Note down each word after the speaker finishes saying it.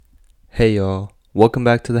Hey y'all, welcome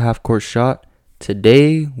back to the Half Court Shot.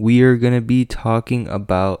 Today we are gonna be talking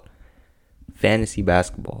about fantasy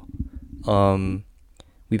basketball. Um,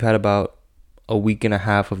 we've had about a week and a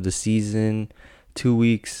half of the season, 2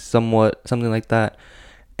 weeks, something like that,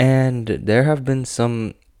 and there have been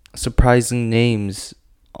some surprising names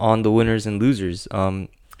on the winners and losers.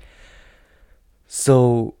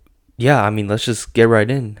 So yeah, let's just get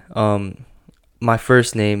right in. My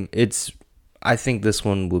first name, I think this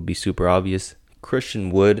one will be super obvious.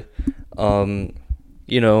 Christian Wood. Um,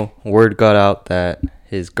 word got out that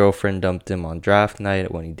his girlfriend dumped him on draft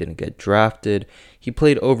night when he didn't get drafted. He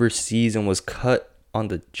played overseas and was cut on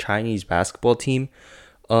the Chinese basketball team.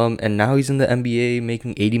 And now he's in the NBA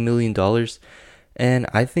making $80 million. And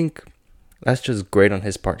I think that's just great on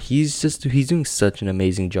his part. He's doing such an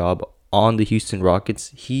amazing job on the Houston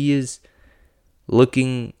Rockets. He is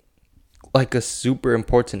looking like a super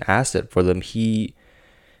important asset for them. He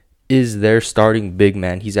is their starting big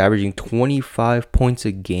man. He's averaging 25 points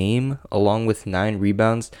a game along with 9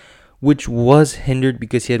 rebounds, which was hindered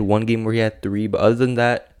because he had one game where he had 3, but other than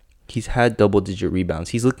that, he's had double-digit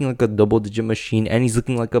rebounds. He's looking like a double-digit machine, and he's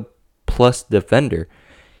looking like a plus defender.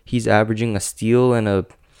 He's averaging a steal and a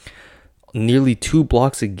nearly 2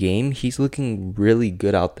 blocks a game. He's looking really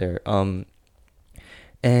good out there.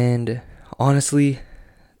 And honestly,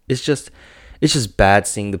 it's just bad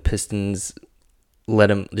seeing the Pistons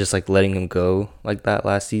letting him go like that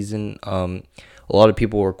last season. A lot of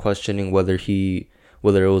people were questioning whether it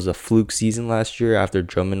was a fluke season last year after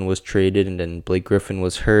Drummond was traded and then Blake Griffin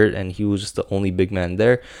was hurt and he was just the only big man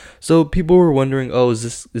there. So people were wondering, oh,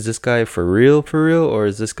 is this guy for real, or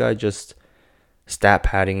is this guy just stat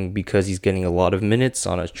padding because he's getting a lot of minutes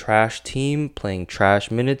on a trash team, playing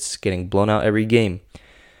trash minutes, getting blown out every game?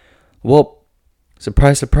 Well,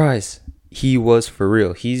 surprise, surprise. He was for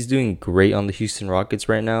real. He's doing great on the Houston Rockets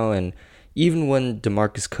right now, and even when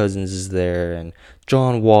DeMarcus Cousins is there and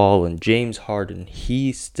John Wall and James Harden,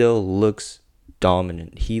 he still looks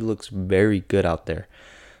dominant. He looks very good out there.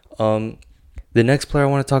 The next player I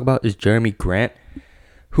want to talk about is Jeremy Grant,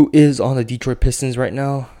 who is on the Detroit Pistons right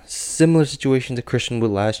now. Similar situation to Christian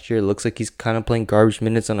Wood last year. It looks like he's kind of playing garbage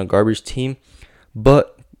minutes on a garbage team,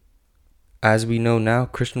 but as we know now,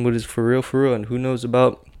 Christian Wood is for real, and who knows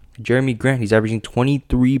about Jeremy Grant? He's averaging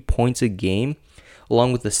 23 points a game,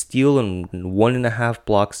 along with a steal and 1.5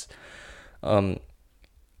 blocks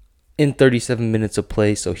in 37 minutes of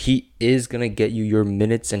play. So he is going to get you your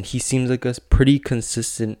minutes, and he seems like a pretty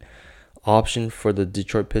consistent option for the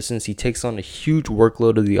Detroit Pistons. He takes on a huge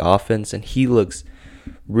workload of the offense, and he looks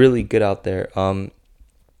really good out there.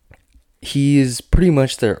 He is pretty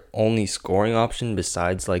much their only scoring option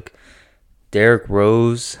besides like Derrick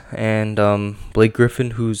Rose and Blake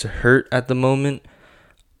Griffin, who's hurt at the moment.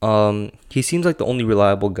 He seems like the only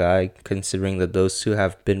reliable guy, considering that those two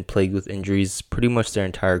have been plagued with injuries pretty much their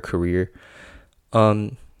entire career.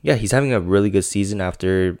 He's having a really good season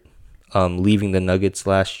after leaving the Nuggets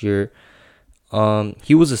last year.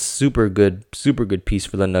 He was a super good piece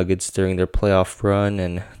for the Nuggets during their playoff run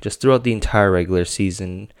and just throughout the entire regular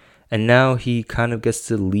season. And now he kind of gets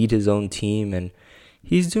to lead his own team, and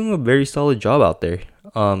he's doing a very solid job out there.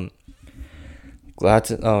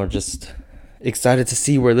 Just excited to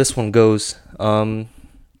see where this one goes. The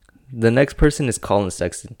next person is Colin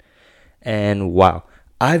Sexton. And wow,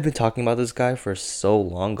 I've been talking about this guy for so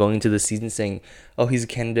long, going into the season saying, oh, he's a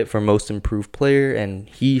candidate for most improved player, and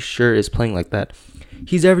he sure is playing like that.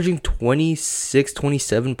 He's averaging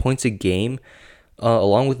 27 points a game,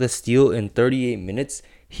 along with a steal in 38 minutes.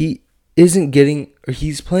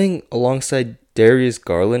 He's playing alongside Darius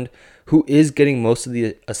Garland, who is getting most of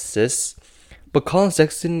the assists, but Colin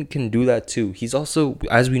Sexton can do that too. He's also,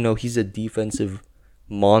 as we know, he's a defensive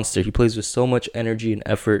monster. He plays with so much energy and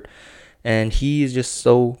effort, and he is just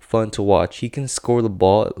so fun to watch. He can score the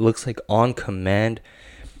ball, it looks like on command,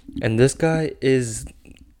 and this guy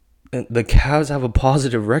the Cavs have a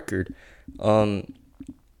positive record, and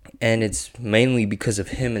it's mainly because of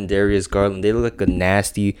him and Darius Garland. They look like a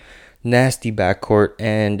nasty backcourt,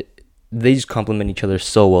 and they just complement each other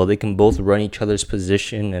so well. They can both run each other's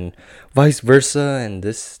position and vice versa, and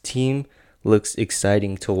this team looks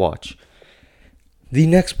exciting to watch. The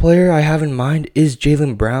next player I have in mind is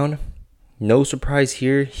Jaylen Brown. No surprise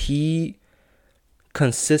here. He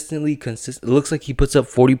it looks like he puts up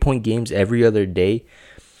 40-point games every other day.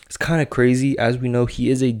 It's kind of crazy. As we know, he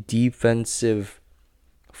is a defensive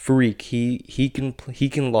freak. He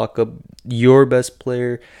can lock up your best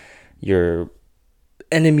player, your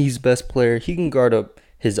enemy's best player. He can guard up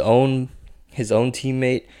his own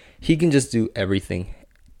teammate. He can just do everything.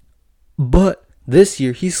 But This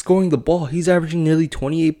year, he's scoring the ball. He's averaging nearly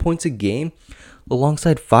 28 points a game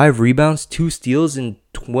alongside 5 rebounds, 2 steals in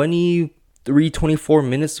 24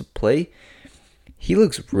 minutes of play. He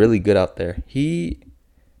looks really good out there.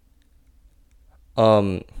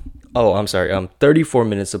 I'm sorry, 34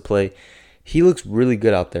 minutes of play. He looks really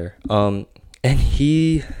good out there. And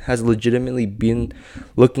he has legitimately been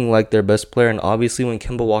looking like their best player. And obviously, when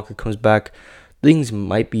Kemba Walker comes back, things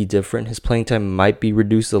might be different. His playing time might be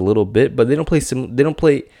reduced a little bit, but they don't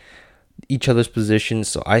play each other's positions,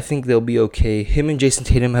 so I think they'll be okay. Him and Jason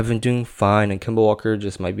Tatum have been doing fine, and Kemba Walker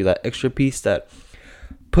just might be that extra piece that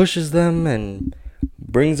pushes them and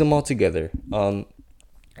brings them all together. I'm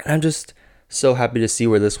just so happy to see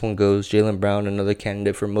where this one goes. Jaylen Brown, another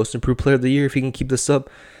candidate for Most Improved Player of the Year, if he can keep this up.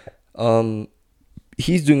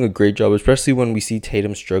 He's doing a great job, especially when we see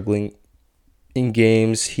Tatum struggling in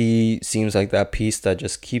games. He seems like that piece that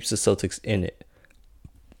just keeps the Celtics in it.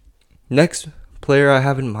 Next player I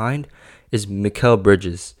have in mind is Mikal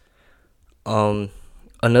Bridges.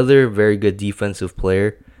 Another very good defensive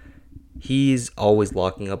player. He's always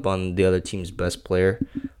locking up on the other team's best player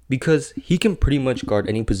because he can pretty much guard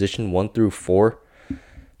any position 1 through 4.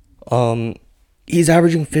 He's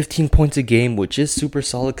averaging 15 points a game, which is super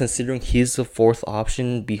solid considering he's the fourth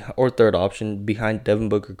option or third option behind Devin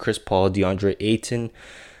Booker, Chris Paul, DeAndre Ayton.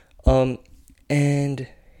 And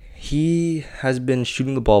he has been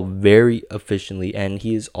shooting the ball very efficiently, and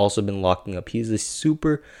he has also been locking up. He's a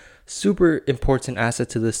super, super important asset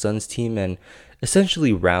to the Suns team and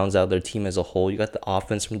essentially rounds out their team as a whole. You got the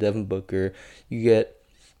offense from Devin Booker. You get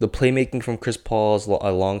the playmaking from Chris Paul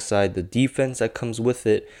alongside the defense that comes with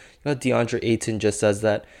it. You got DeAndre Ayton just as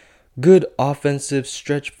that good offensive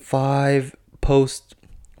stretch 5 post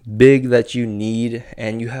big that you need.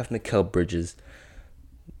 And you have Mikal Bridges,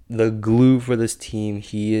 the glue for this team.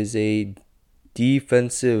 He is a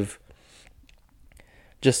defensive,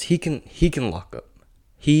 he can lock up.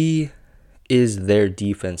 He is their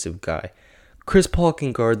defensive guy. Chris Paul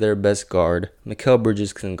can guard their best guard. Mikal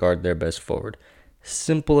Bridges can guard their best forward.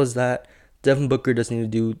 Simple as that. Devin Booker doesn't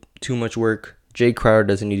need to do too much work. Jay Crowder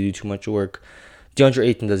doesn't need to do too much work. DeAndre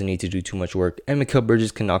Ayton doesn't need to do too much work. And Mikal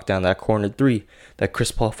Bridges can knock down that corner 3 that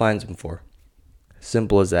Chris Paul finds him for.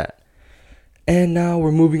 Simple as that. And now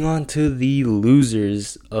we're moving on to the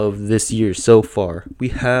losers of this year so far. We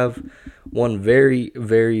have one very,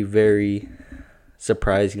 very, very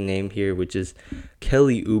surprising name here, which is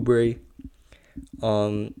Kelly Oubre.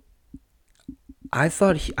 I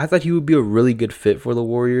thought he would be a really good fit for the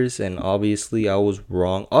Warriors, and obviously I was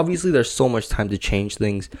wrong. Obviously, there's so much time to change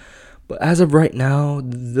things, but as of right now,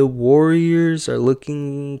 the Warriors are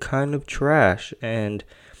looking kind of trash, and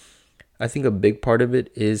I think a big part of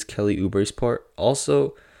it is Kelly Oubre's part.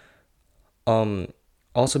 Also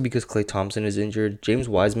because Klay Thompson is injured, James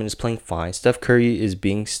Wiseman is playing fine. Steph Curry is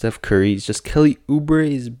being Steph Curry. It's just Kelly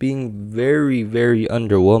Oubre is being very, very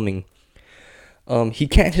underwhelming. He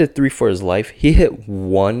can't hit a 3 for his life. He hit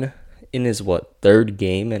 1 in his third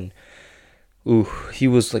game, and he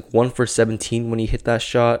was like 1 for 17 when he hit that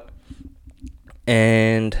shot,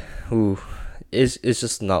 and it's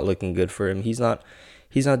just not looking good for him. He's not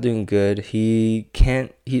doing good. He's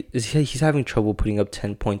having trouble putting up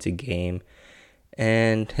 10 points a game,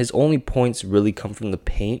 and his only points really come from the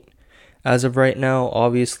paint as of right now.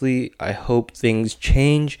 Obviously, I hope things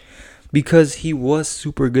change, because he was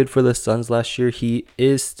super good for the Suns last year. He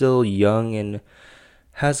is still young and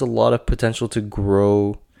has a lot of potential to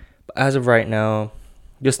grow. But as of right now,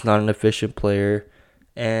 just not an efficient player,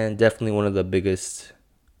 and definitely one of the biggest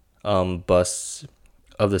busts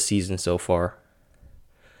of the season so far.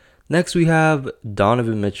 Next, we have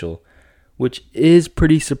Donovan Mitchell, which is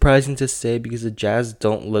pretty surprising to say because the Jazz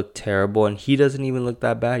don't look terrible, and he doesn't even look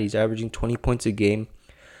that bad. He's averaging 20 points a game.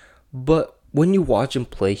 But when you watch him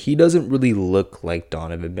play, he doesn't really look like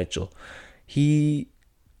Donovan Mitchell.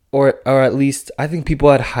 Or at least I think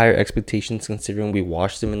people had higher expectations considering we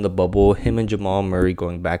watched him in the bubble, him and Jamal Murray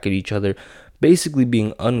going back at each other, basically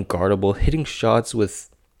being unguardable, hitting shots with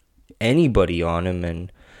anybody on him,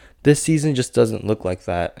 and this season just doesn't look like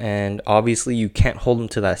that. And obviously you can't hold him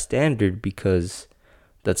to that standard because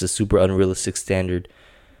that's a super unrealistic standard.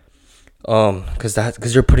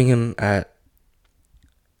 Because you're putting him at,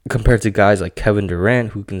 compared to guys like Kevin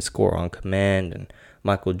Durant who can score on command, and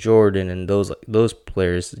Michael Jordan and those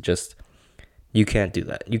players, just you can't do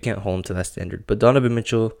that. You can't hold him to that standard. But Donovan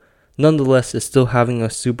Mitchell, nonetheless, is still having a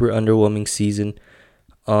super underwhelming season.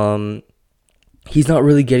 He's not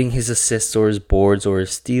really getting his assists or his boards or his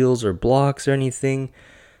steals or blocks or anything,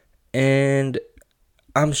 and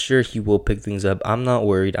I'm sure he will pick things up. I'm not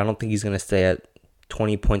worried. I don't think he's gonna stay at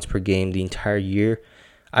 20 points per game the entire year.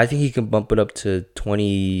 I think he can bump it up to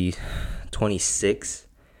 26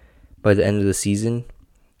 by the end of the season.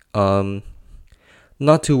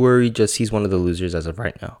 Not too worried, just he's one of the losers as of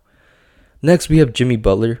right now. Next, we have Jimmy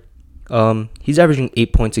Butler. He's averaging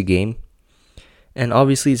 8 points a game. And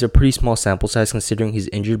obviously, it's a pretty small sample size considering he's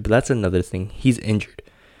injured, but that's another thing. He's injured.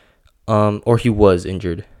 Or he was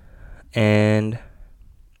injured. And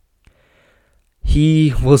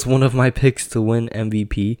he was one of my picks to win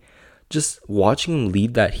MVP. Just watching him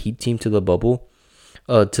lead that Heat team to the bubble,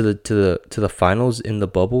 to the finals in the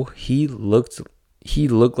bubble, he looked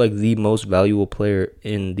like the most valuable player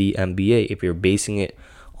in the NBA. If you're basing it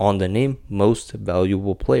on the name, most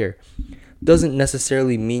valuable player, doesn't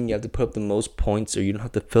necessarily mean you have to put up the most points or you don't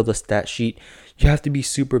have to fill the stat sheet. You have to be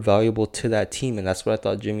super valuable to that team, and that's what I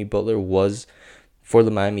thought Jimmy Butler was for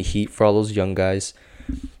the Miami Heat, for all those young guys,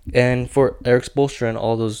 and for Erik Spoelstra and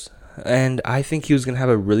all those. And I think he was going to have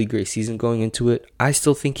a really great season going into it. I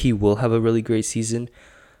still think he will have a really great season.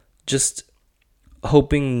 Just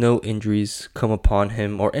hoping no injuries come upon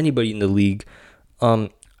him or anybody in the league.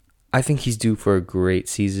 I think he's due for a great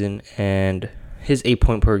season, and his 8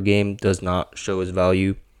 point per game does not show his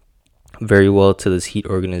value very well to this Heat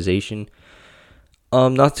organization.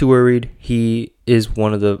 Not too worried. He is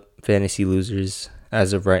one of the fantasy losers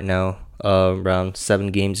as of right now, around 7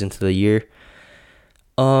 games into the year.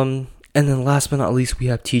 And then last but not least, we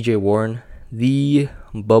have TJ Warren, the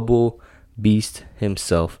bubble beast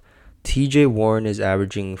himself. TJ Warren is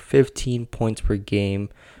averaging 15 points per game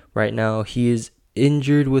right now. He is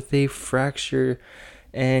injured with a fracture,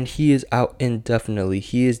 and he is out indefinitely.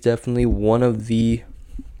 He is definitely one of the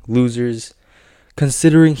losers,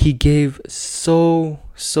 considering he gave so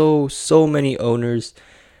many owners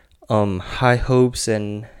high hopes,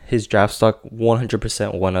 and his draft stock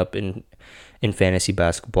 100% went up in fantasy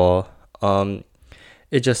basketball.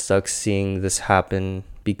 It just sucks seeing this happen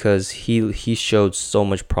because he showed so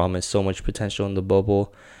much promise, so much potential in the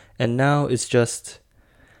bubble, and now it's just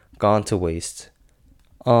gone to waste.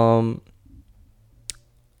 I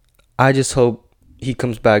just hope he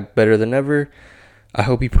comes back better than ever. I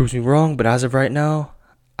hope he proves me wrong, but as of right now,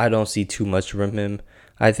 I don't see too much from him.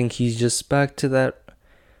 I think he's just back to that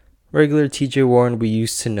regular TJ Warren we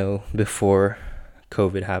used to know before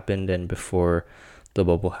COVID happened and before the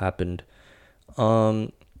bubble happened.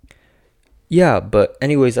 Yeah, but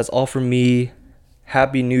anyways, that's all from me.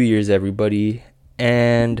 Happy New Year's, everybody.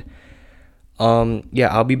 And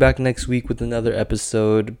I'll be back next week with another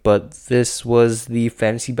episode, but this was the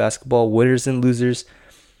fantasy basketball winners and losers.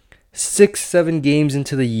 6-7 games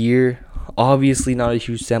into the year. Obviously not a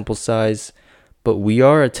huge sample size, but we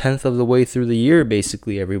are a 10th of the way through the year,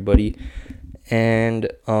 basically, everybody.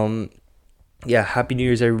 And happy New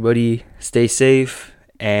Year's, everybody. Stay safe,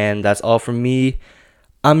 and that's all from me.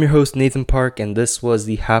 I'm your host, Nathan Park, and this was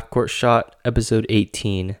the Half Court Shot, episode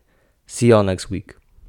 18. See y'all next week.